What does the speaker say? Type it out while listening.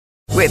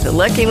With the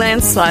Lucky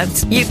Land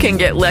Slots, you can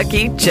get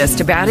lucky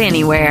just about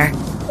anywhere.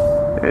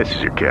 This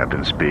is your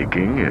captain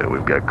speaking.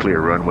 We've got clear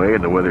runway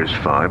and the weather's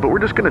fine, but we're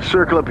just going to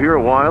circle up here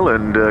a while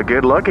and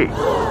get lucky.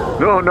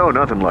 No,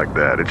 nothing like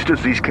that. It's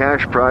just these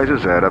cash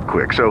prizes add up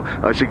quick. So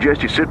I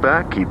suggest you sit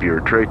back, keep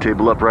your tray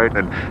table upright,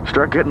 and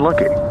start getting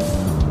lucky.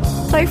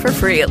 Play for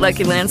free at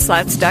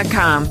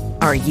LuckyLandSlots.com.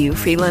 Are you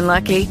feeling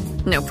lucky?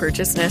 No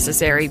purchase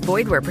necessary.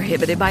 Void where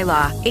prohibited by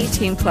law.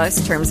 18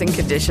 plus terms and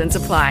conditions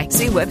apply.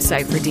 See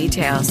website for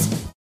details.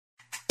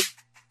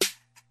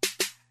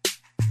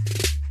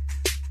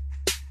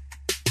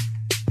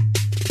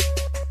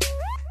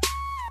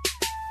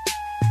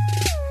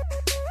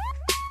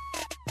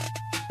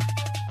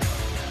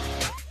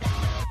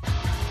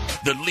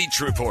 The Leach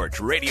Report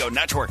Radio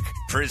Network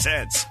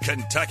presents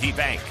Kentucky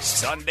Bank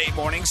Sunday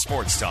Morning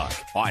Sports Talk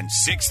on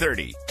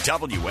 630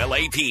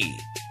 WLAP.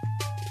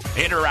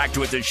 Interact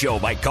with the show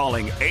by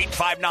calling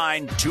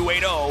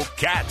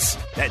 859-280-CATS.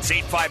 That's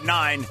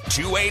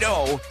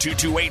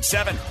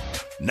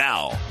 859-280-2287.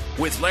 Now,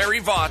 with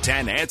Larry Vaught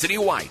and Anthony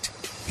White,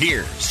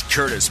 here's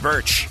Curtis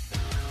Birch.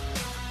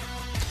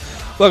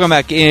 Welcome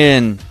back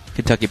in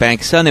Kentucky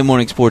Bank Sunday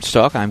Morning Sports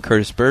Talk. I'm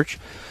Curtis Birch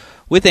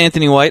with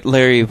Anthony White,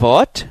 Larry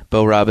Vaught,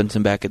 Bo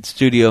Robinson back at the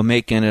studio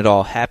making it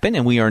all happen.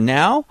 And we are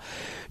now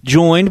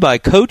joined by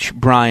Coach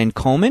Brian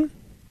Coleman.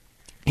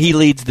 He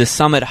leads the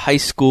Summit High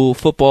School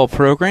football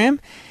program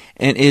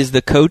and is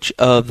the coach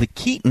of the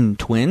Keaton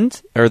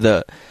twins, or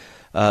the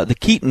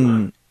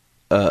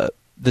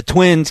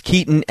twins,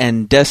 Keaton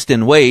and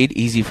Destin Wade,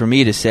 easy for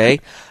me to say.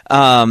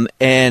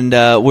 And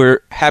we're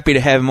happy to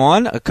have him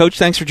on. Coach,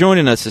 thanks for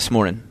joining us this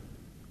morning.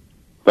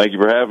 Thank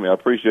you for having me. I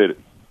appreciate it.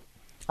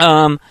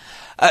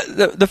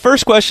 The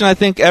first question I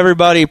think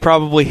everybody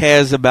probably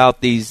has about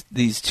these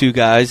two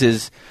guys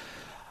is,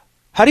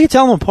 how do you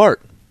tell them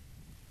apart?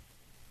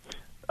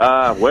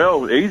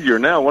 Well, easier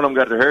now. One of them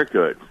got their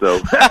haircut, so.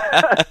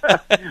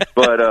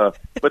 but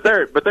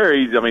they're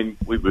easy. I mean,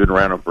 we've been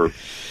around them for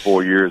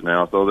 4 years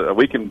now, so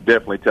we can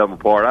definitely tell them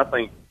apart. I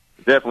think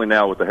definitely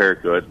now with the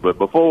haircuts, but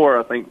before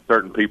I think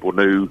certain people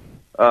knew.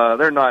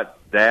 They're not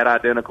that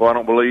identical, I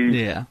don't believe.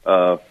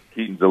 Yeah.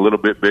 Keaton's a little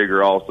bit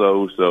bigger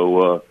also,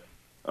 so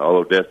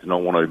although Destin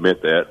don't want to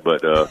admit that,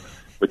 but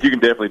you can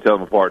definitely tell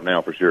them apart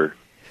now for sure.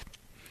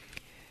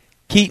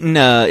 Keaton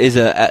is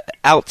a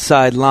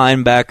outside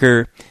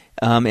linebacker.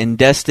 And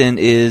Destin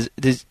is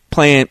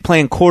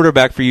playing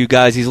quarterback for you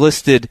guys. He's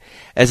listed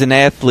as an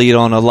athlete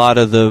on a lot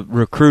of the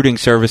recruiting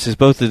services.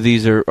 Both of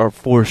these are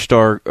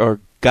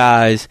 4-star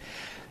guys.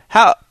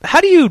 How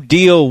do you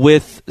deal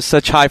with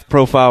such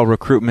high-profile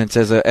recruitments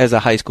as a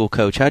high school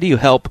coach? How do you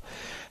help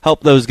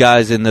those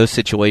guys in those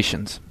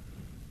situations?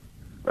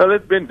 Well,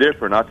 it's been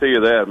different. I'll tell you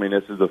that. I mean,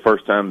 this is the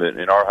first time that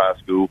in our high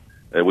school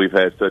that we've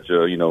had such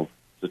a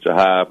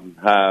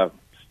high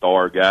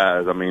star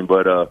guys. I mean,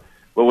 but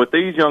with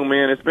these young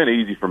men, it's been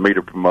easy for me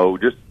to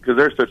promote just because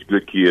they're such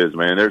good kids,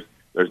 man.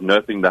 There's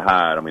nothing to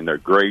hide. I mean, their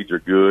grades are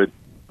good,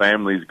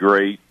 family's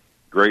great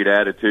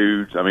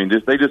attitudes. I mean,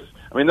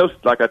 those,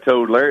 like I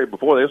told Larry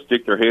before, they'll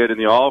stick their head in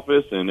the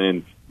office and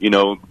then,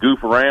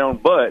 goof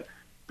around. But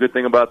good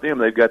thing about them,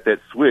 they've got that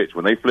switch.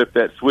 When they flip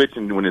that switch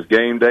and when it's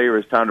game day or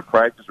it's time to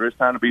practice or it's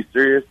time to be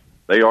serious,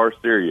 they are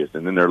serious.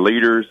 And then they're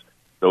leaders.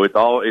 So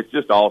it's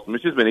just awesome.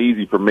 It's just been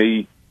easy for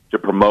me to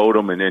promote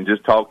them and then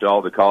just talk to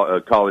all the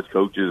college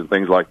coaches and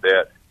things like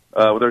that.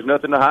 There's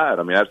nothing to hide.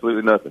 I mean,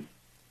 absolutely nothing.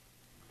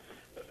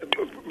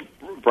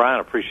 Brian,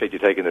 I appreciate you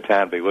taking the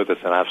time to be with us,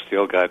 and I've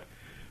still got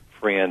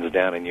friends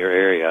down in your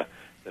area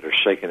that are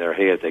shaking their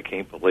heads. They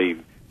can't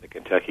believe that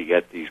Kentucky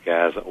got these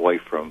guys away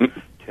from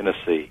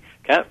Tennessee.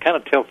 Kind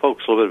of tell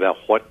folks a little bit about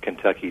what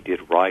Kentucky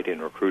did right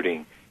in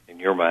recruiting, in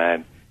your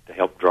mind, to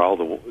help draw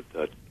the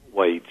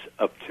Wades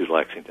up to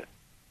Lexington.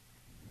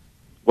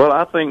 Well,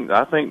 I think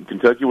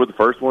Kentucky was the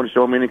first one to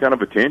show them any kind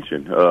of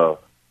attention. Coach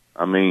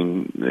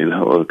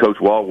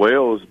Walt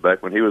Wells,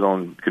 back when he was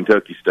on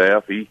Kentucky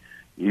staff, he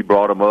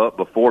brought them up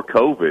before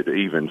COVID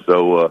even.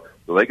 So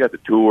they got to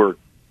tour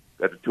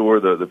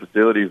the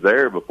facilities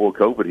there before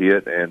COVID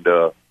hit, and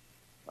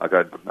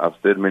I've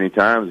said many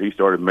times he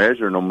started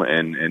measuring them,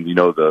 and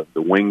the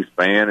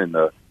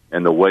wingspan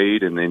and the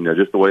weight and then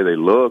just the way they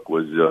look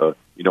was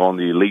on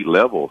the elite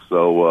level.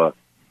 So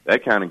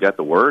that kind of got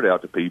the word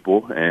out to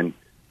people, and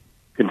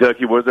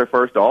Kentucky was their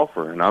first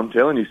offer, and I'm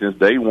telling you, since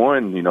day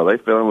one, they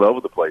fell in love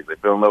with the place. They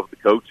fell in love with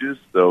the coaches.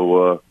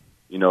 So,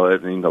 a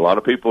lot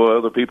of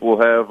other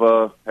people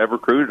have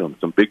recruited them,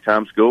 some big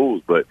time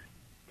schools, but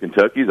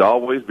Kentucky's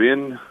always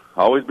been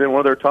one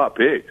of their top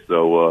picks.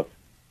 So,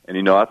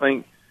 I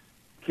think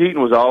Keaton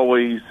was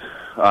always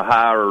a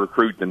higher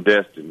recruit than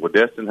Destin. Well,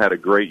 Destin had a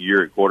great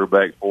year at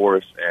quarterback for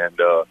us, and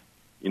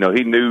he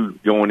knew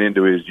going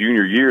into his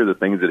junior year the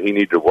things that he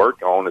needed to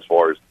work on as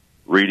far as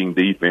reading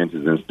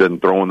defenses instead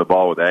of throwing the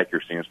ball with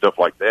accuracy and stuff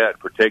like that,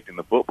 protecting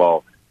the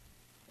football.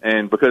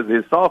 And because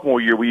his sophomore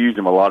year, we used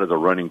him a lot as a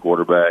running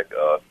quarterback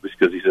just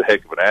because he's a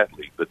heck of an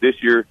athlete. But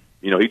this year,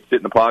 he'd sit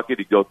in the pocket,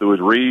 he'd go through his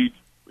reads.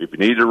 If he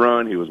needed to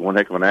run, he was one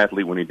heck of an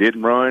athlete when he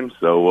didn't run.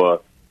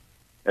 So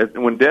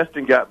when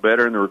Destin got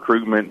better in the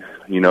recruitment,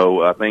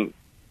 I think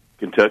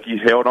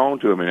Kentucky's held on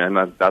to him, and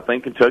I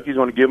think Kentucky's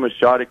going to give him a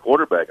shot at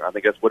quarterback. And I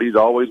think that's what he's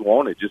always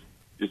wanted. Just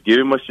give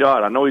him a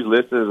shot. I know he's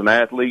listed as an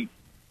athlete,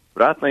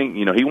 but I think,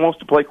 he wants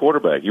to play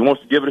quarterback. He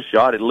wants to give it a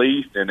shot at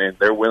least, and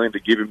they're willing to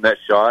give him that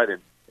shot.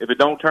 And if it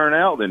don't turn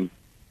out, then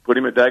put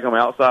him at daggum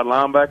outside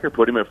linebacker,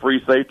 put him at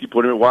free safety,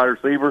 put him at wide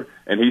receiver,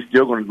 and he's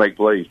still going to make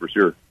plays for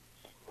sure.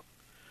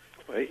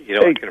 Well,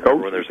 I can remember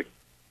when there's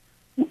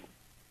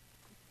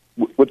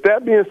With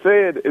that being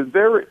said, is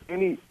there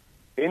any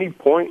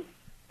point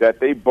that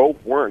they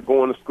both weren't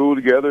going to school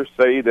together,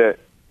 say that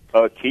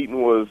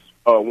Keaton was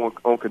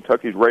on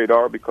Kentucky's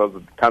radar because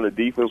of the kind of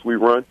defense we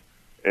run,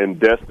 and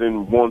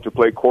Destin wanted to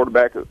play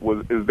quarterback?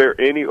 Was there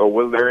any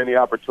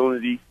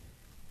opportunity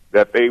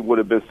that they would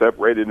have been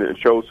separated and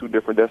chose two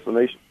different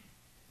destinations?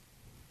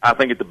 I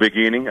think at the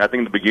beginning.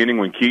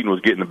 When Keaton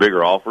was getting the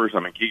bigger offers. I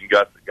mean, Keaton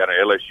got an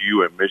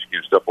LSU and Michigan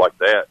and stuff like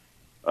that,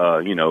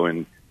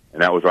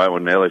 and that was right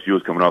when LSU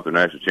was coming off their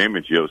national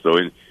championship. So,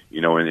 in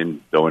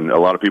a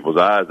lot of people's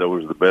eyes,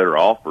 those were the better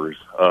offers.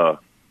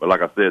 But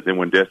like I said, then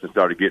when Destin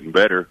started getting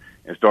better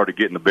and started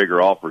getting the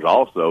bigger offers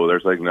also,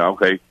 they're saying,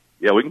 okay,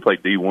 yeah, we can play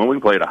D1, we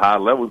can play at a high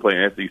level, we can play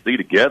in SEC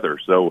together,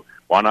 so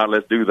why not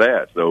let's do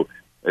that? So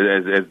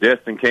as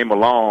Destin came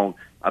along,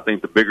 I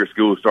think the bigger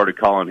schools started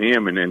calling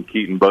him, and then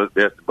Keaton,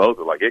 Destin both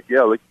are like, heck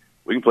yeah,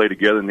 we can play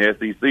together in the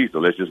SEC, so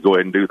let's just go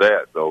ahead and do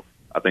that. So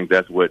I think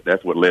that's what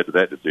led to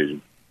that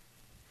decision.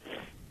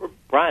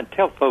 Brian,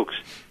 tell folks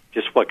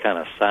just what kind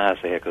of size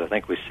they have, because I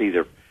think we see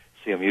them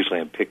usually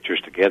in pictures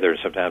together, and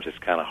sometimes it's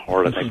kind of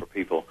hard, I think, for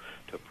people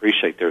to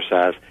appreciate their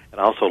size, and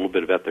also a little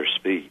bit about their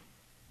speed.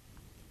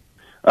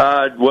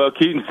 Well,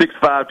 Keaton's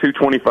 6'5",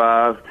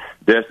 225.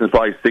 Destin's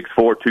probably 6'4",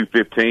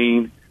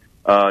 215.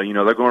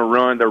 They're going to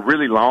run. They're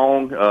really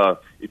long.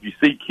 If you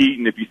see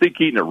Keaton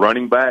at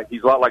running back,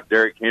 he's a lot like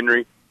Derrick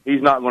Henry.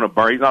 He's not going to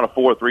burn. He's not a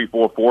 4.3,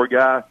 4.4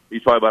 guy.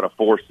 He's probably about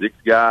a 4.6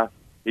 guy.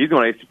 He's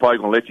probably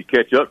going to let you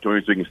catch up to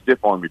him so he can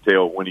stiff arm your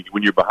tail when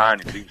you're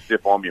behind him. So he can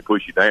stiff arm you and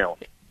push you down.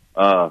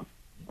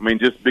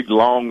 Just big,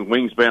 long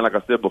wingspan, like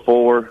I said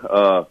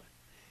before.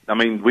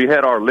 We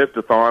had our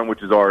lift-a-thon,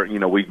 which is our,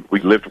 we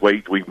lift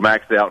weights. We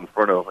maxed out in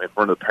front of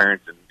the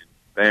parents and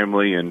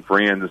family and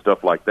friends and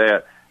stuff like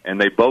that. And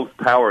they both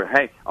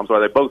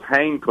they both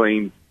hang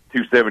clean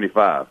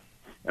 275.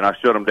 And I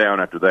shut them down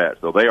after that.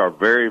 So they are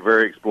very,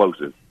 very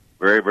explosive,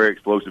 very, very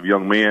explosive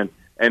young men.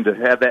 And to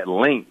have that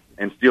length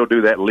and still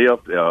do that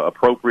lift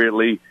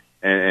appropriately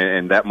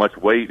and that much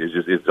weight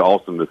it's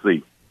awesome to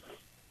see.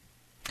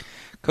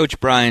 Coach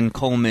Brian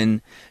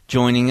Coleman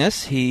joining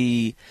us.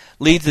 He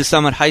leads the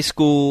Summit High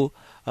School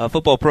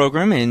football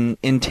program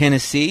in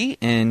Tennessee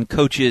and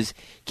coaches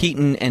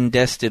Keaton and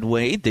Destin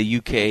Wade, the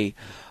UK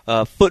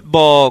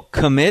football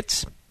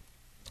commits.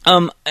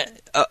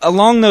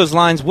 Along those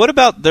lines, what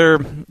about their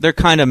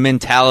kind of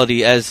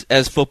mentality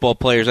as football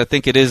players? I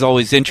think it is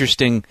always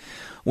interesting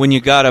when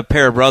you got a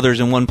pair of brothers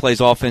and one plays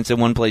offense and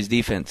one plays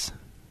defense.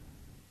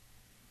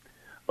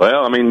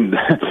 Well,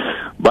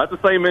 about the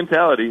same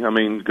mentality.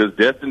 Because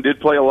Destin did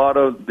play a lot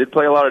of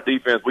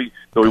defense. We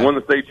won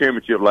the state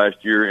championship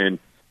last year, and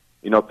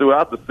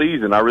throughout the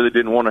season, I really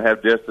didn't want to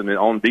have Destin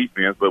on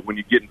defense. But when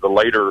you get into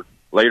the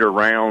later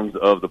rounds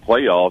of the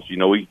playoffs,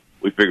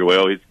 we figure,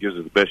 well, it gives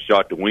us the best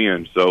shot to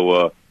win.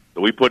 So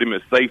we put him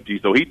at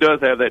safety. So he does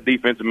have that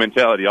defensive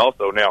mentality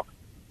also. Now,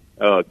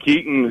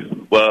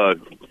 Keaton,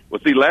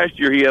 last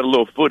year he had a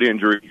little foot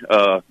injury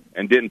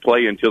and didn't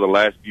play until the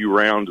last few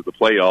rounds of the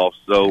playoffs.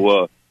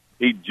 So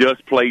he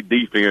just played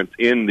defense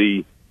in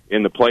the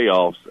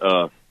playoffs.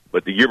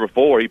 But the year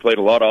before, he played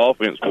a lot of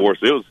offense for us.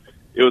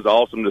 It was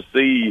awesome to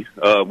see.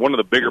 One of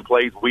the bigger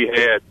plays we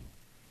had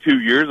 2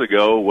 years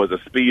ago was a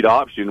speed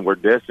option where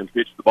Destin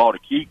pitched the ball to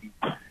Keaton,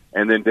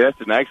 and then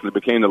Destin actually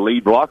became the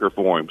lead blocker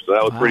for him. So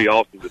that was pretty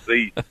awesome to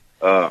see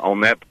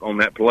on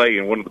that play.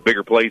 And one of the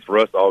bigger plays for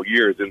us all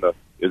year is in the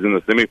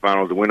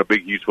semifinals to win a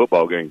big, huge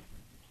football game.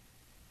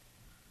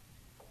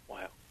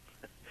 Wow.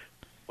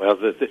 Well,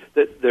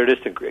 they're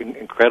just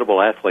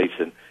incredible athletes,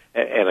 and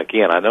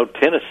again, I know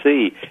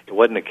Tennessee. It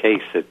wasn't the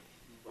case that,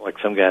 like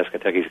some guys,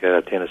 Kentucky's got out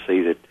of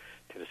Tennessee, that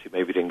Tennessee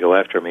maybe didn't go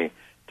after.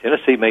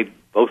 Tennessee made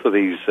both of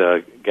these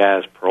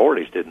guys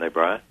priorities, didn't they,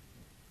 Brian?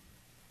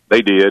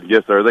 They did,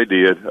 yes, sir. They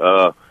did,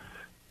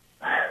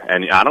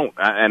 and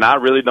I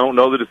really don't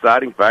know the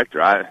deciding factor.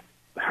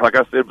 Like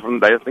I said,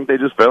 I think they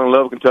just fell in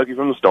love with Kentucky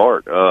from the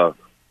start.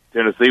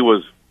 Tennessee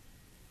was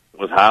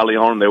highly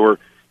on them. They were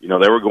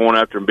going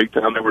after them big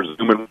time. They were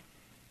zooming.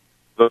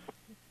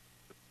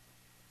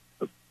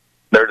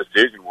 Their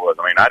decision was.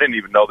 I didn't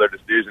even know their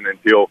decision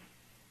until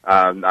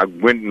I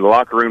went in the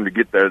locker room to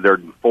get their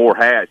 4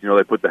 hats.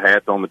 They put the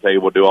hats on the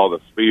table, do all the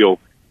spiel.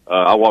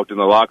 I walked in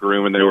the locker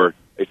room and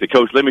they said,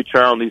 "Coach, let me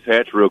try on these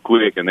hats real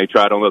quick." And they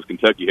tried on those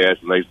Kentucky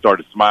hats and they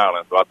started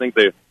smiling. So I think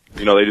they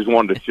just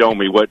wanted to show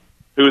me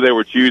who they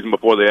were choosing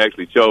before they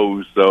actually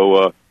chose.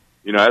 So,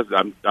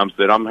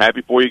 I'm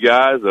happy for you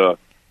guys.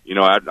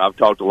 I've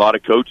talked to a lot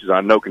of coaches. I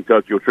know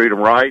Kentucky will treat them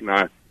right,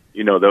 and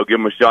they'll give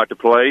them a shot to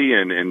play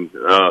and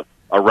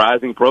a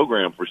rising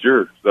program for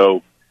sure.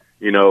 So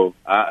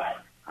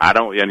I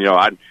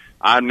don't,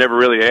 I've never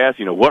really asked,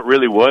 what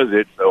really was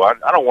it? So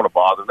I don't want to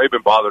bother them. They've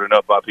been bothered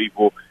enough by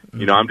people.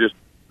 I'm just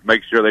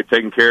make sure they're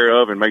taken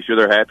care of and make sure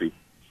they're happy.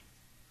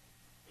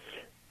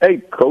 Hey,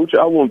 Coach,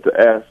 I wanted to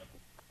ask,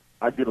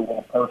 I get a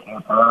little personal,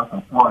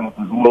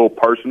 this is a little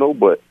personal,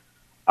 but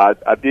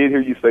I did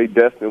hear you say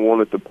Destin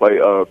wanted to play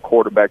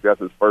quarterback. That's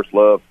his first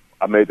love.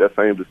 I made that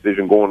same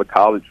decision going to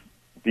college,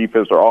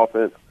 defense or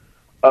offense.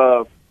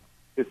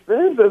 It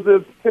seems as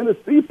if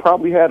Tennessee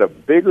probably had a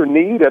bigger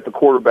need at the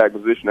quarterback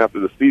position after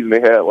the season they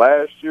had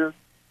last year.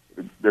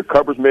 Their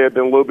covers may have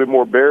been a little bit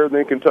more bare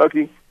than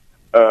Kentucky.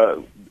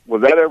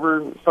 Was that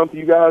ever something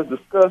you guys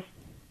discussed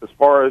as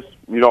far as,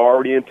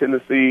 already in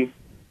Tennessee,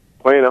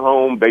 playing at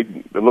home?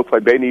 It looks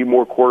like they need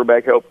more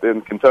quarterback help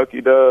than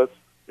Kentucky does,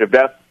 if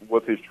that's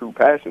what's his true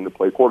passion, to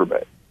play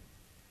quarterback.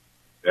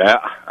 Yeah,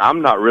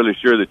 I'm not really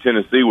sure that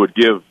Tennessee would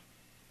give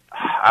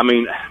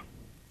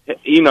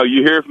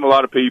you hear from a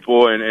lot of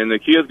people, and the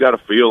kids got a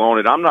feel on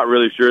it. I'm not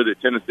really sure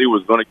that Tennessee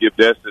was going to give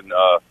Destin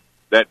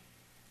that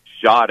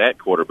shot at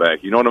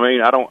quarterback. You know what I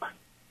mean?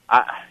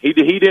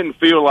 He didn't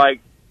feel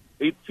like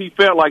he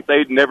felt like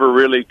they'd never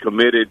really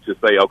committed to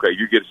say, okay,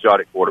 you get a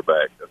shot at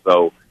quarterback.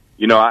 So,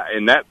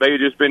 and that may have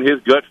just been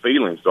his gut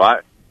feeling. So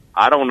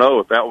I don't know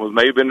if that was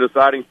maybe been a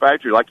deciding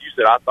factor. Like you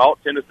said, I thought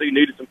Tennessee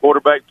needed some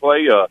quarterback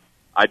play.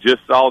 I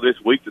just saw this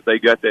week that they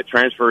got that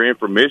transfer in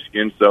from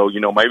Michigan. So,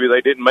 maybe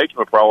they didn't make him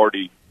a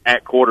priority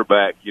at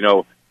quarterback,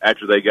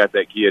 after they got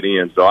that kid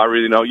in. So I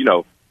really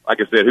know, like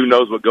I said, who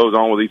knows what goes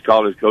on with these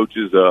college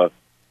coaches.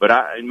 But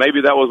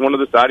maybe that was one of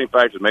the deciding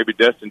factors. Maybe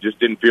Destin just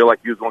didn't feel like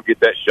he was going to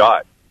get that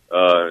shot.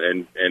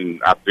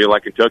 And I feel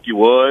like Kentucky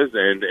was,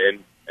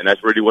 and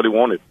that's really what he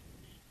wanted.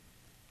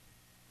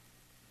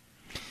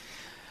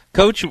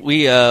 Coach,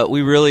 we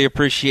really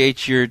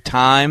appreciate your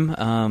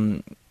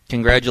time.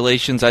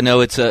 Congratulations. I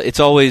know it's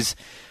always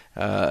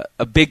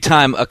a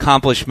big-time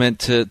accomplishment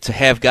to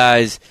have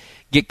guys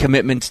get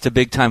commitments to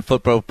big-time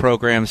football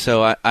programs.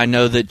 So I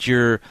know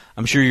that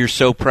I'm sure you're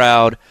so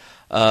proud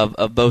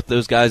of both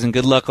those guys, and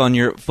good luck on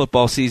your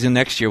football season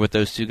next year with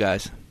those two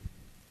guys.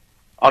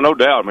 Oh, no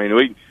doubt. I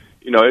mean,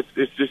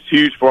 it's just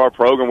huge for our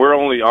program.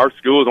 Our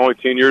school is only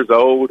 10 years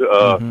old.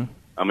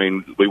 I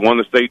mean, we won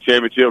the state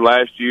championship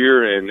last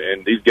year,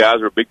 and these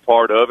guys are a big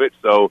part of it.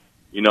 So,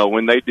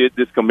 when they did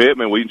this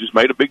commitment, we just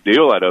made a big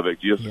deal out of it.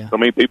 So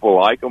many people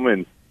like them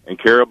and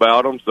care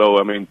about them. So,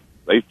 I mean,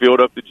 they filled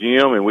up the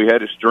gym, and we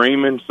had it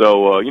streaming.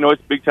 So,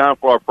 it's big time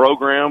for our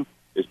program.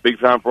 It's big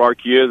time for our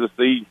kids to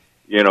see,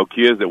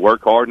 kids that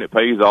work hard and it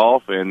pays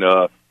off. And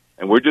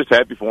we're just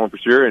happy for them for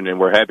sure. And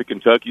we're happy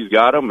Kentucky's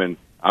got them, and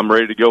I'm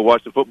ready to go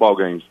watch the football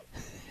games.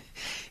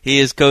 He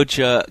is Coach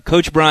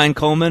Brian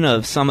Coleman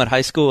of Summit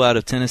High School out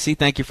of Tennessee.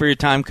 Thank you for your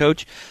time,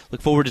 Coach.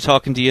 Look forward to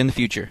talking to you in the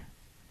future.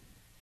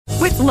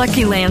 With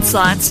Lucky Land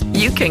Slots,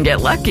 you can get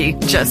lucky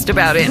just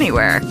about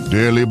anywhere.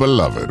 Dearly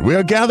beloved, we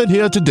are gathered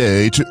here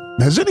today to...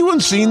 Has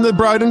anyone seen the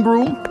bride and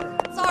groom?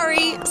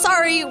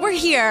 Sorry, we're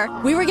here.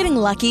 We were getting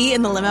lucky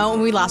in the limo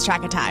and we lost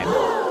track of time.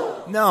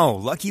 No,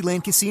 Lucky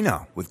Land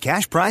Casino, with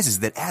cash prizes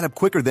that add up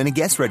quicker than a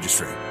guest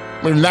registry.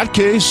 In that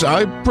case,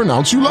 I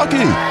pronounce you lucky.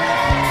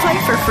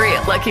 Play for free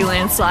at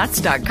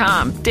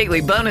LuckyLandSlots.com.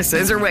 Daily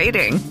bonuses are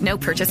waiting. No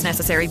purchase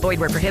necessary. Void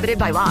where prohibited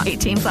by law.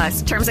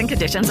 18+. Terms and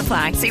conditions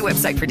apply. See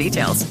website for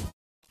details.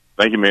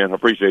 Thank you, man. I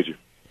appreciate you.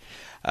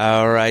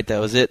 All right, that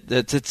was it.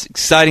 It's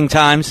exciting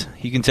times.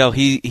 You can tell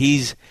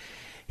he's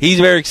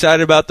very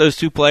excited about those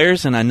two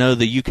players, and I know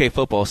the UK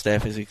football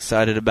staff is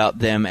excited about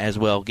them as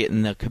well,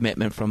 getting the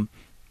commitment from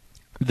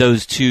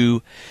those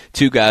two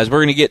guys. We're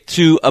going to get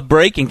to a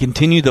break and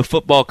continue the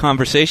football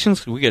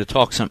conversations. We got to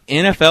talk some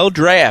NFL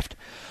draft,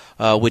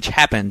 which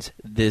happens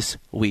this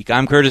week.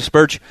 I'm Curtis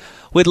Birch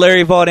with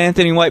Larry Vaught,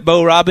 Anthony White,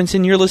 Bo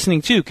Robinson. You're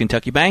listening to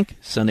Kentucky Bank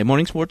Sunday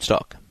Morning Sports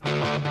Talk.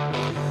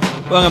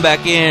 Welcome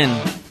back in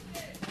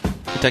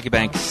Kentucky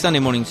Bank Sunday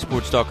Morning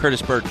Sports Talk.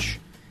 Curtis Birch,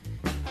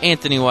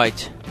 Anthony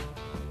White,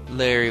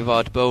 Larry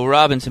Vaught, Bo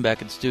Robinson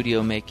back in the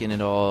studio making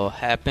it all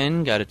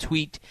happen. Got a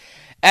tweet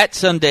at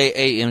Sunday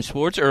AM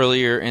Sports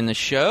earlier in the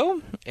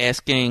show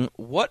asking,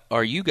 what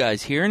are you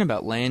guys hearing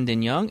about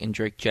Landon Young and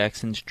Drake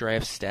Jackson's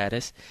draft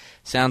status?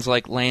 Sounds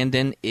like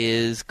Landon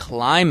is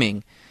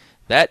climbing.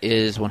 That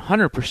is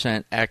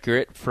 100%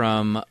 accurate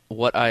from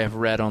what I have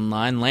read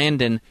online.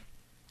 Landon,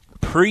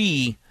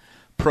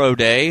 pre-Pro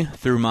Day,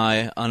 through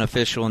my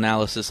unofficial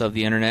analysis of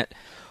the internet,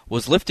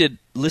 was listed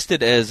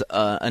as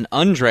an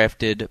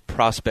undrafted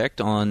prospect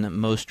on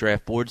most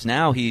draft boards.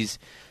 Now he's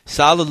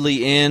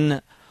solidly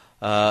in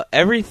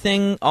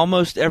everything,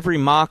 almost every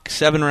mock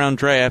 7-round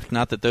draft,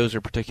 not that those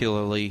are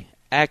particularly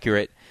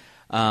accurate.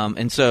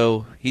 And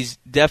so he's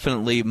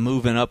definitely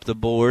moving up the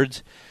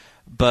boards.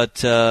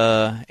 But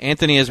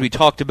Anthony, as we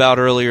talked about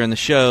earlier in the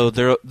show,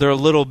 they're a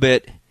little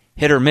bit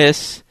hit or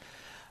miss.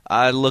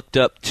 I looked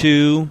up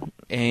 2,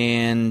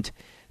 and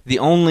the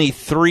only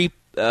 3,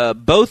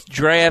 both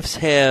drafts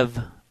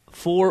have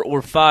 4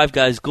 or 5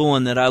 guys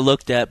going that I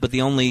looked at, but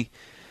the only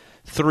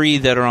 3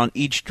 that are on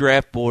each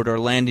draft board are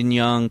Landon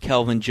Young,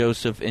 Kelvin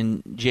Joseph,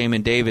 and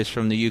Jamin Davis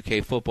from the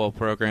UK football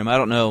program. I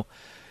don't know,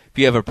 if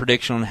you have a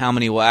prediction on how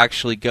many will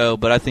actually go.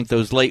 But I think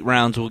those late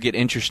rounds will get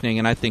interesting,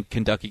 and I think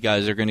Kentucky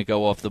guys are going to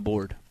go off the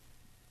board.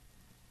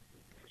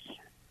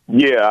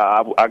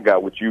 Yeah, I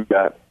got what you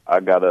got. I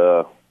got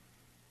a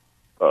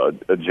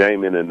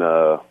Jamin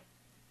and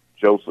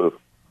Joseph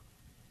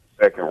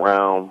second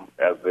round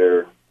as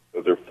their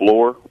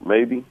floor,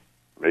 maybe.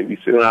 I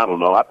don't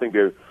know. I think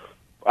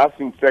I've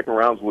seen second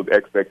rounds with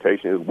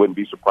expectations. Wouldn't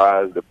be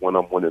surprised if one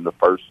of them went in the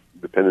first,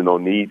 depending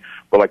on need.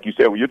 But like you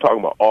said, when you're talking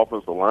about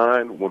offensive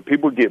line, when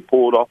people get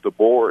pulled off the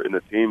board and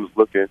the team's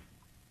looking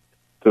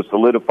to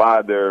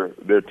solidify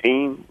their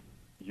team,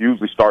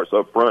 usually starts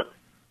up front.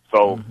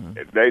 So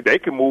they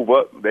can move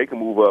up. They can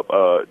move up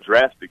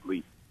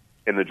drastically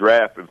in the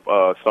draft if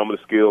some of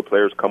the skilled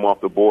players come off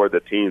the board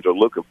that teams are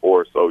looking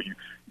for. So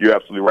you're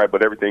absolutely right.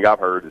 But everything I've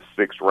heard is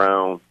sixth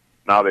round.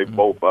 Now they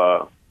both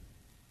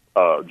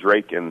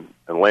Drake and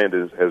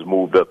Landon has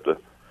moved up to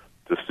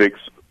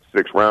sixth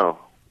round.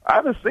 I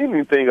haven't seen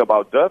anything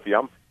about Duffy.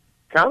 I'm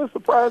kind of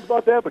surprised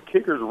about that, but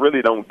kickers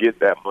really don't get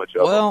that much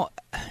of Well,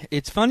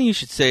 it's funny you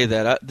should say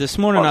that. This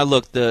morning I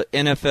looked the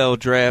NFL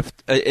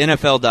draft,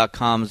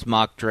 NFL.com's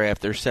mock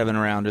draft, their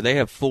 7-rounder. They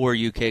have 4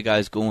 UK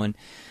guys going.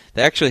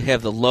 They actually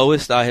have the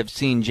lowest I have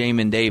seen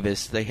Jamin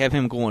Davis. They have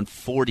him going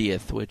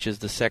 40th, which is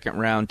the second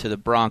round to the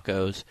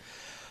Broncos.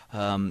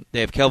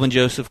 They have Kelvin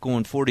Joseph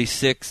going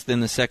 46th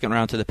in the second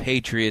round to the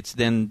Patriots.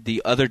 Then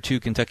the other 2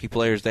 Kentucky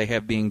players they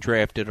have being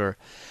drafted are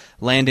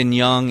Landon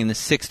Young in the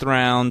 6th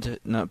round,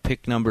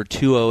 pick number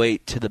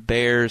 208 to the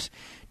Bears.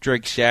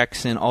 Drake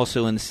Jackson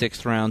also in the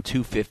 6th round,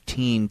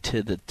 215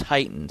 to the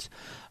Titans.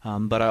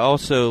 But I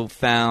also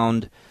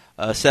found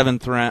a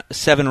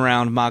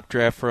 7-round mock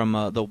draft from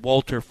the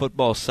Walter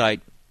football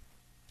site,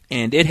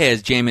 and it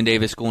has Jamin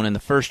Davis going in the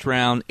 1st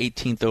round,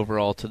 18th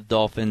overall to the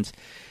Dolphins.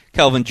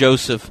 Kelvin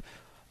Joseph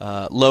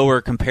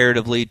lower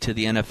comparatively to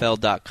the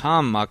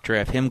NFL.com mock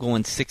draft, him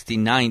going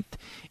 69th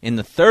in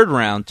the 3rd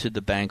round to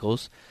the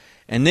Bengals.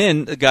 And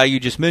then the guy you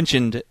just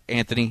mentioned,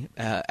 Anthony,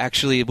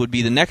 actually it would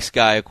be the next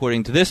guy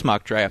according to this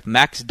mock draft,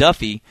 Max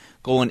Duffy,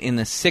 going in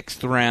the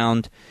 6th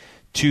round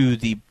to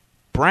the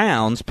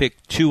Browns,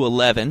 pick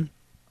 211.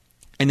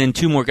 And then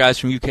 2 more guys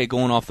from UK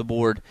going off the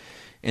board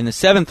in the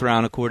 7th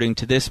round according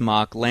to this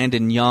mock,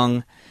 Landon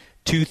Young,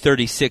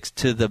 236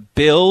 to the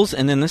Bills.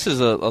 And then this is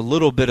a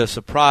little bit of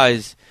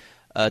surprise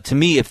to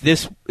me, if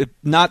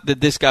not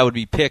that this guy would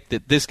be picked,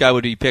 that this guy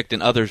would be picked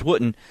and others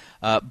wouldn't.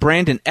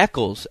 Brandon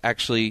Eccles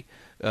actually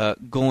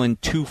going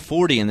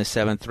 240 in the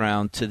 7th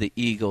round to the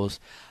Eagles.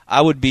 I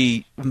would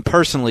be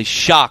personally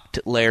shocked,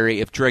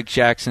 Larry, if Drake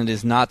Jackson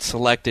is not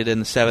selected in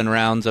the 7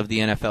 rounds of the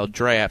NFL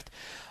draft.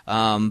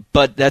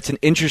 But that's an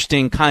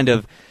interesting kind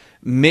of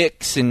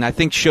mix, and I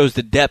think shows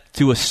the depth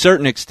to a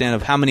certain extent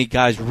of how many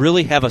guys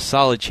really have a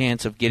solid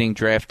chance of getting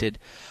drafted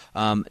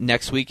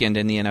next weekend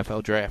in the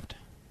NFL draft.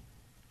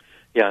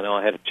 Yeah, I know.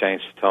 I had a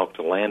chance to talk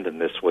to Landon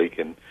this week,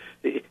 and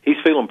he's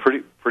feeling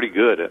pretty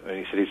good. I mean,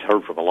 he said he's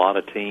heard from a lot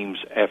of teams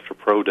after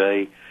Pro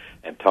Day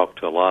and talked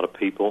to a lot of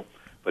people.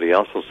 But he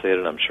also said,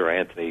 and I'm sure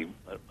Anthony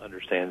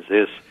understands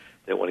this,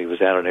 that when he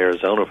was out in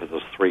Arizona for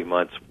those 3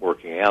 months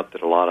working out,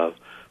 that a lot of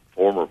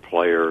former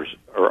players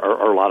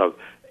or a lot of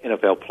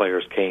NFL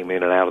players came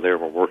in and out of there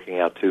and were working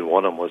out too.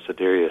 One of them was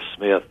Zadarius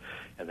Smith,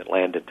 and that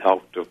Landon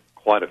talked to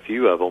quite a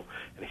few of them,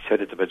 and he said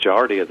that the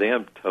majority of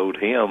them told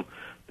him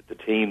that the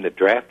team that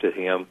drafted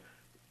him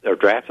or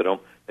drafted him,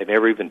 they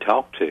never even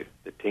talked to.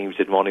 The teams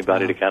didn't want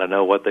anybody to kind of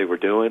know what they were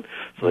doing,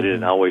 so they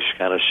didn't always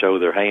kind of show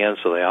their hands,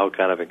 so they all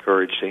kind of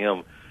encouraged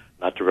him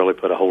not to really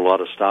put a whole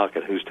lot of stock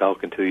in who's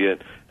talking to you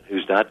and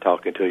who's not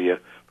talking to you,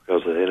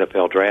 because the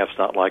NFL draft's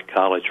not like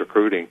college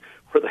recruiting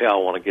where they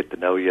all want to get to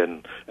know you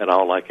and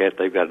all like that.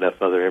 They've got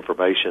enough other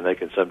information they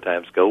can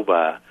sometimes go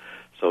by,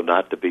 so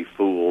not to be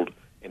fooled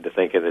into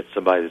thinking that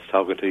somebody that's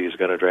talking to you is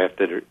going to draft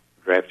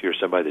you, or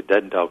somebody that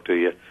doesn't talk to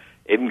you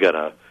isn't going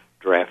to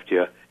draft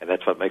you, and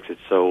that's what makes it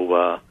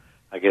so,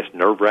 I guess,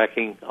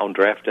 nerve-wracking on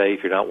draft day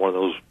if you're not one of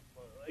those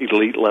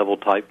elite-level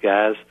type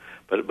guys.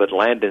 But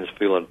Landon's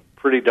feeling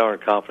pretty darn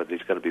confident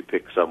he's going to be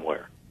picked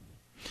somewhere.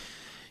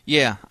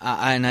 Yeah,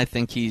 and I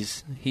think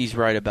he's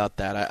right about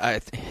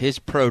that. His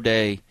pro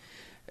day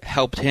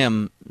helped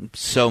him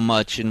so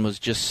much and was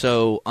just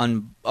so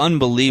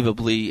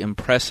unbelievably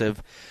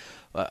impressive.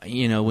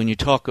 When you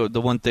talk,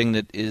 the one thing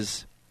that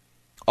is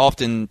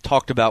often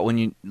talked about when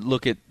you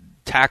look at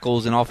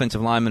tackles and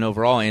offensive linemen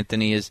overall,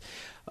 Anthony, is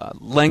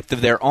length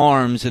of their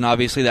arms, and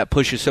obviously that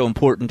push is so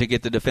important to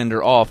get the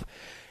defender off.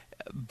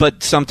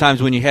 But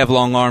sometimes when you have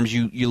long arms,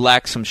 you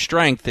lack some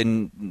strength,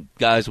 and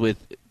guys with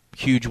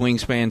huge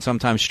wingspan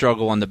sometimes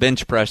struggle on the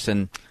bench press,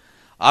 and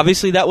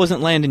obviously that wasn't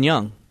Landon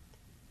Young.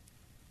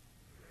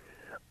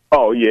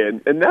 Oh, yeah,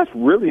 and that's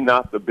really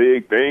not the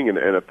big thing in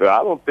the NFL.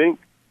 I don't think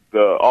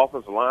the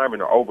offensive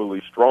linemen are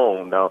overly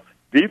strong. Now,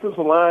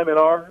 defensive linemen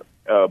are,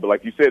 but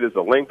like you said, it's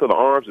the length of the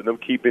arms and them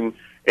keeping,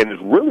 and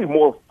it's really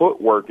more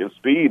footwork and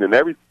speed and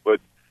everything,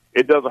 but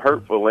it doesn't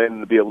hurt for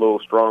Landon to be a little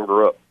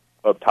stronger up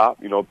top,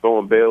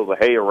 throwing bales of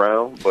hay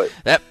around. But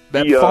that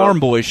farm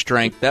boy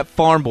strength,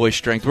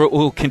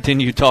 we'll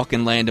continue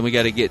talking Landon. We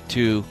got to get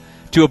to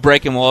to a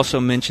break, and we'll also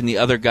mention the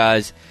other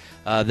guys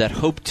that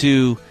hope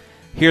to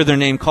hear their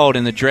name called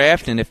in the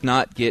draft, and if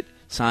not, get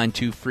signed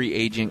to free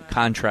agent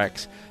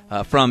contracts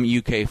from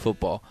UK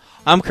football.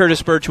 I'm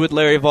Curtis Birch with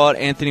Larry Vaught,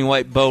 Anthony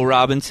White, Bo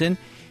Robinson.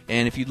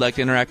 And if you'd like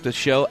to interact with the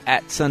show,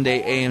 at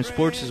Sunday AM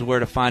Sports is where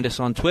to find us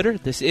on Twitter.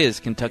 This is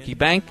Kentucky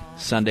Bank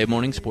Sunday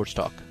Morning Sports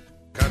Talk.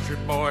 Country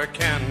boy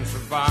can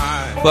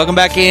survive. Welcome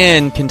back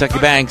in, Kentucky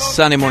Bank's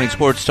Sunday Morning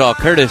Sports Talk.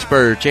 Curtis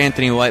Birch,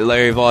 Anthony White,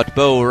 Larry Vaught,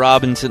 Bo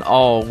Robinson,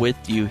 all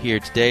with you here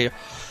today.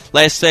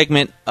 Last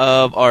segment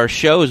of our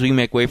show as we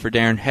make way for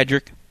Darren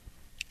Hedrick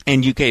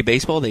and UK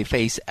baseball. They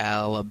face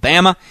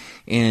Alabama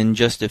in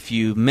just a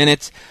few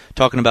minutes.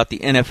 Talking about the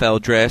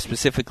NFL draft,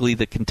 specifically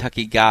the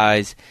Kentucky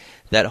guys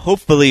that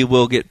hopefully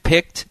will get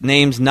picked.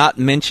 Names not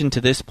mentioned to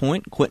this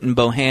point: Quentin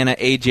Bohanna,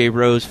 A.J.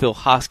 Rose, Phil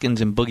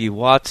Hoskins, and Boogie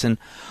Watson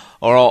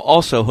are all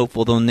also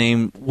hopeful their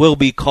name will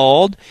be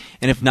called.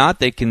 And if not,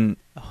 they can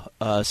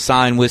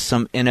sign with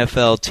some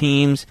NFL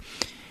teams.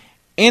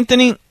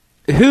 Anthony,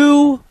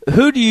 who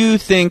do you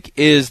think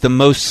is the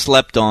most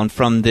slept on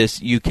from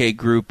this UK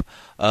group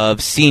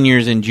of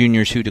seniors and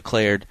juniors who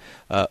declared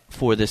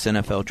for this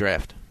NFL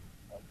draft?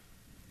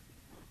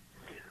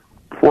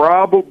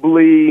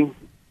 Probably...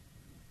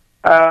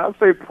 I'd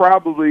say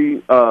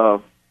probably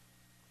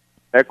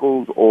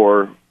Eccles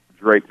or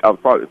Drake. I'd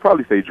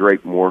probably say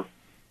Drake more.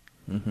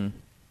 Mm-hmm.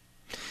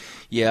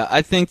 Yeah,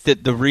 I think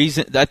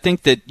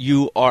that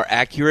you are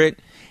accurate,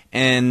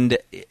 and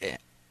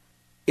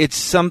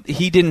it's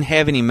he didn't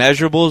have any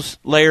measurables,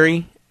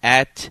 Larry,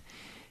 at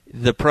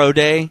the pro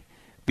day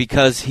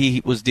because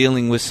he was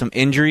dealing with some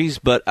injuries,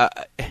 but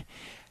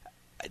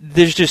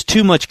there's just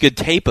too much good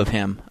tape of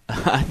him.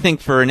 I think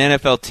for an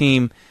NFL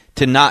team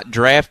to not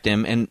draft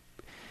him, and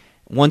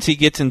once he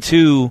gets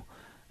into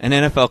an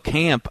NFL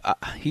camp,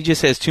 he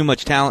just has too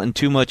much talent and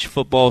too much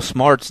football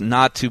smarts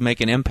not to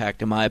make an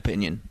impact, in my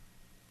opinion.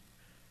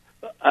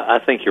 I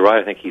think you're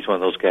right. I think he's one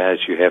of those guys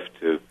you have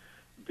to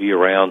be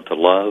around to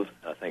love.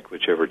 I think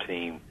whichever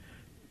team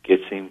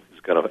gets him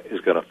is going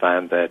to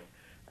find that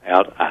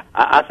out.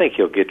 I think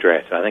he'll get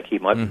drafted. I think he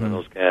might be one of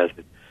those guys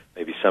that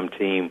maybe some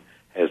team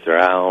has their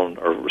eye on,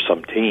 or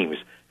some teams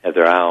have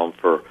their eye on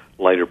for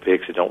later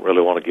picks that don't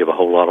really want to give a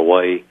whole lot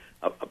away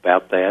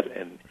about that.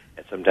 And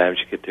sometimes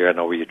you get there, I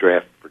know where you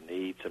draft for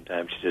need.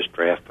 Sometimes you just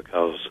draft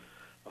because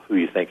of who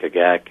you think a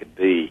guy can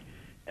be.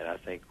 And I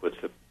think with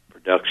the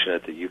production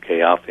that the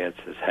UK offense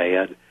has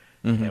had,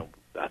 you know,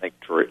 I think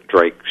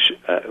Drake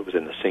was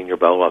in the Senior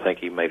Bowl. I think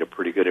he made a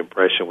pretty good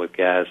impression with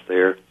guys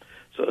there.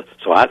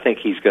 So I think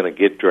he's going to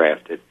get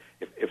drafted.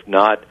 If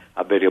not,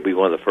 I bet he'll be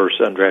one of the first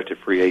undrafted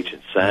free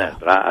agents signed.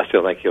 But I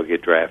still think he'll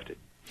get drafted.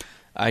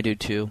 I do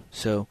too.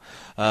 So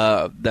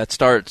that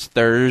starts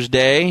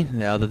Thursday.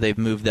 Now that they've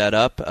moved that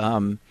up,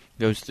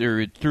 goes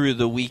through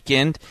the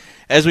weekend.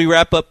 As we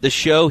wrap up the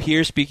show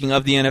here, speaking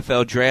of the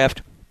NFL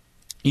draft,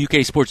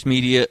 UK Sports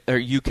Media or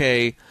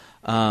UK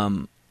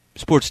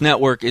Sports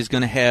Network is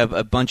going to have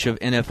a bunch of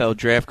NFL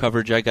draft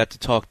coverage. I got to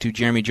talk to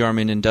Jeremy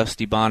Jarman and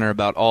Dusty Bonner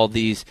about all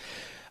these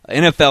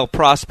NFL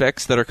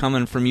prospects that are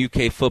coming from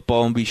UK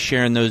football, and be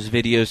sharing those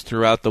videos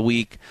throughout the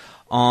week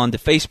on the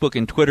Facebook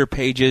and Twitter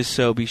pages,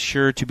 so be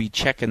sure to be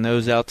checking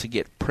those out to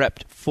get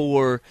prepped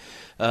for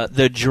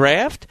the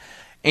draft.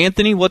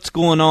 Anthony, what's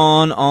going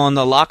on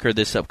the locker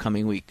this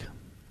upcoming week?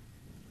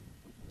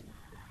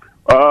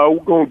 We're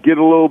going to get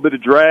a little bit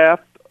of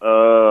draft,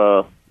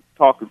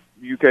 talk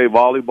UK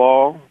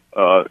volleyball.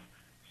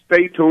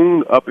 Stay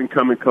tuned. Up and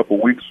coming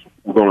couple weeks,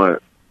 we're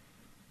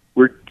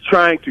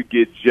trying to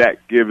get Jack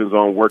Givens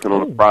on, working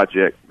on a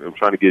project. I'm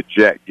trying to get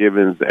Jack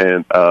Givens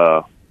and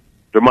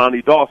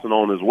Dermonti Dawson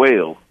on as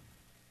well.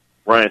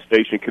 Bryan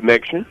Station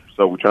connection.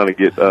 So we're trying to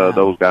get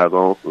those guys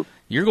on. So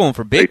you're going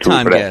for big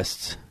time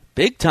guests.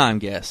 Big time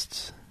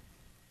guests.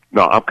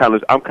 No, I'm kind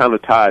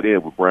of tied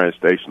in with Bryan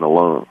Station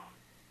alum.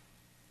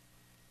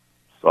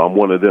 So I'm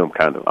one of them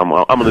kind of.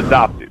 I'm an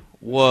adopted.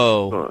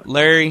 Whoa,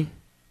 Larry,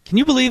 can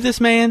you believe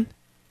this man?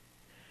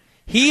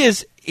 He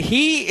is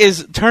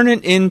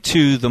turning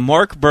into the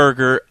Mark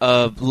Berger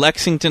of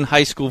Lexington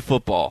High School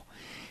football.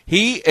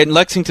 He and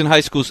Lexington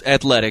High School's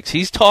athletics.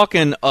 He's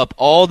talking up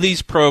all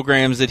these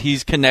programs that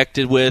he's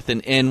connected with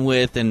and in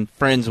with and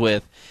friends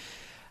with.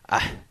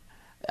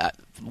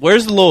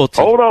 Where's the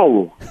loyalty? Hold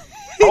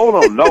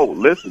on. No,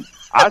 listen.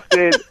 I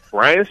said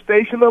Bryan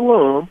Station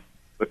alum.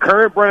 The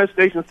current Bryan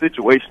Station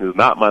situation is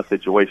not my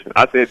situation.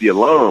 I said the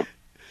alum.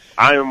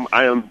 I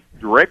am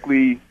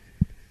directly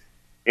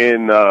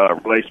in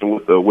relation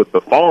with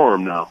the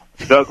farm now,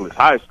 Douglas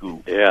High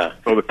School. Yeah.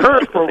 So the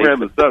current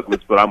program is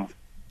Douglas, but I'm.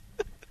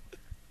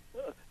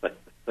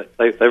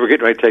 They were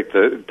getting ready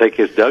to take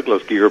his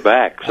Douglas gear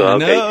back.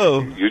 So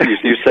okay, you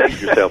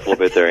saved yourself a little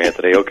bit there,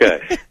 Anthony.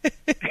 Okay.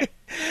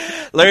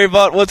 Larry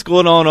Vaught, what's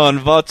going on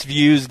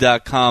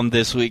VaughtsViews.com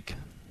this week?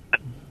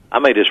 I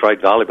may just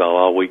write volleyball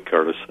all week,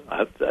 Curtis.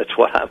 That's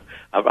what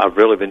I've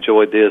really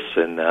enjoyed this.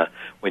 And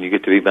when you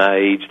get to be my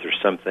age, there's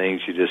some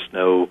things you just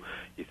know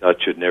you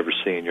thought you'd never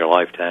see in your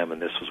lifetime,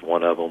 and this was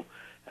one of them.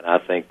 And I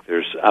think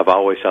I've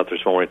always thought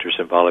there's more interest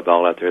in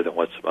volleyball out there than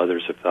what some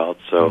others have thought.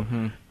 So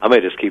I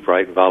may just keep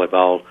writing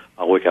volleyball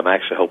all week. I'm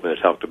actually hoping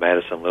to talk to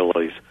Madison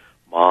Lily's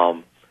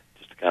mom,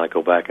 just to kind of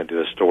go back and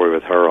do a story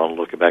with her on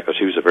looking back, because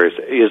she was a very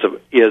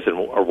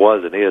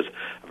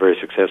very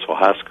successful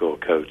high school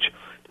coach,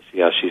 to see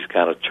how she's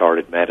kind of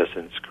charted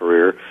Madison's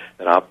career.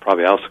 And I'm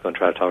probably also going to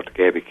try to talk to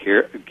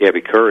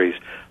Gabby Curry's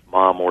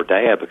mom or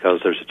dad,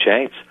 because there's a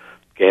chance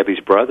Gabby's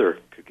brother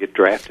could get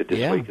drafted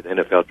this week in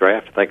the NFL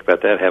draft. Think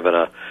about that, having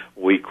a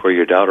week where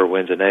your daughter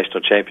wins a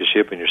national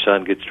championship and your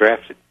son gets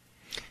drafted.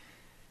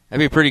 That'd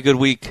be a pretty good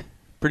week.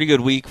 Pretty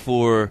good week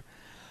for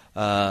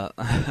that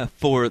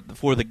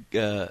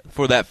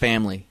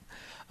family,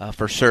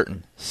 for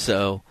certain.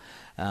 So,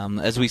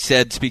 as we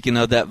said, speaking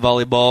of that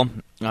volleyball,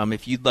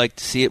 if you'd like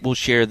to see it, we'll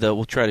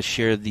try to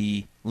share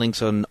the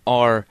links on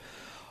our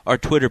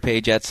Twitter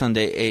page at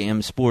Sunday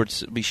AM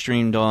Sports. It'll be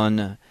streamed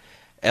on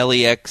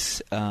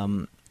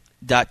LEX.com,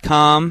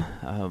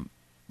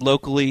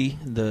 locally,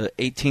 the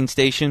 18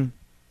 station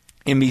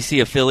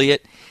NBC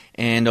affiliate,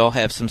 and I'll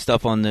have some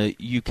stuff on the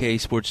UK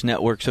Sports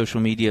Network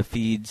social media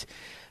feeds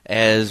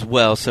as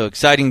well. So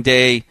exciting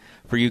day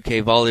for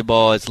UK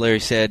volleyball. As Larry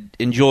said,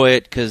 enjoy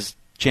it, because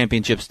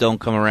championships don't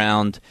come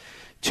around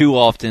too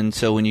often.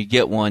 So when you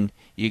get one,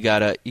 you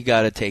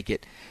gotta take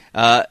it.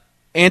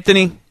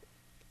 Anthony,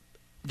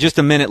 just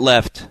a minute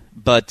left,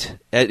 but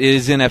it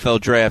is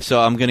NFL draft,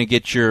 so I'm going to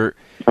get your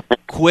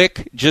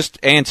quick just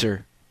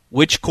answer.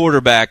 Which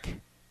quarterback,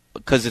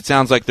 because it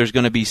sounds like there's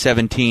going to be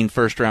 17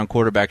 first-round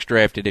quarterbacks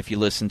drafted if you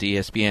listen to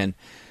ESPN,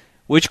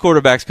 which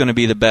quarterback's going to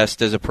be the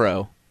best as a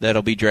pro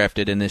that'll be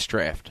drafted in this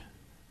draft?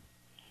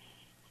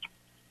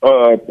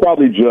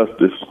 Probably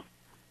Justin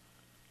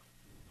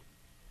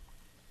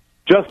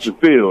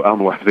Fields. I don't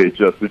know why I say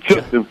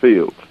Justin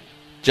Fields.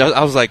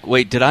 I was like,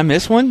 wait, did I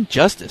miss one?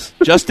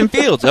 Justin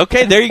Fields.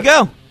 Okay, there you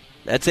go.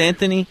 That's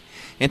Anthony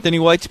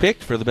White's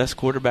pick for the best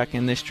quarterback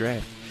in this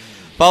draft.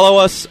 Follow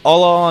us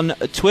all on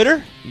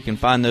Twitter. You can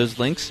find those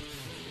links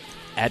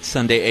at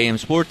Sunday AM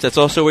Sports. That's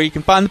also where you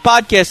can find the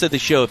podcast of the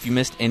show if you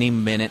missed any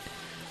minute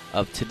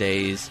of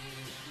today's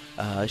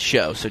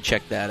show. So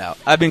check that out.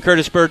 I've been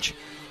Curtis Birch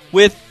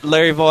with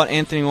Larry Vaught,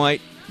 Anthony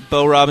White,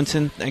 Bo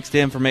Robinson. Thanks to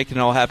him for making it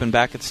all happen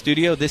back at the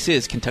studio. This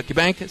is Kentucky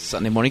Bank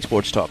Sunday Morning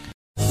Sports Talk.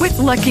 With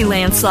Lucky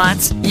Land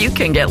Slots, you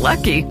can get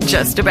lucky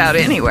just about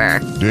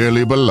anywhere.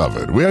 Dearly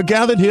beloved, we are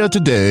gathered here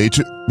today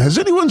to... Has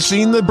anyone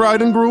seen the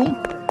bride and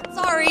groom?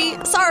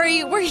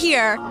 Sorry, we're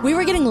here. We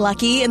were getting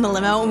lucky in the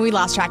limo and we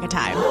lost track of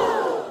time.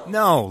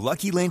 No,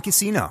 Lucky Land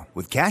Casino,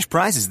 with cash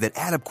prizes that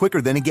add up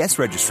quicker than a guest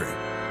registry.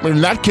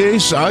 In that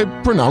case, I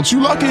pronounce you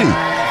lucky.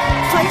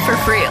 Play for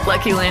free at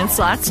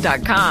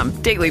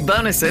LuckyLandSlots.com. Daily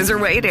bonuses are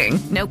waiting.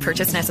 No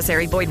purchase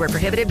necessary. Void where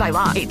prohibited by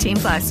law.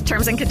 18+.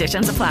 Terms and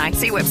conditions apply.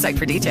 See website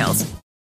for details.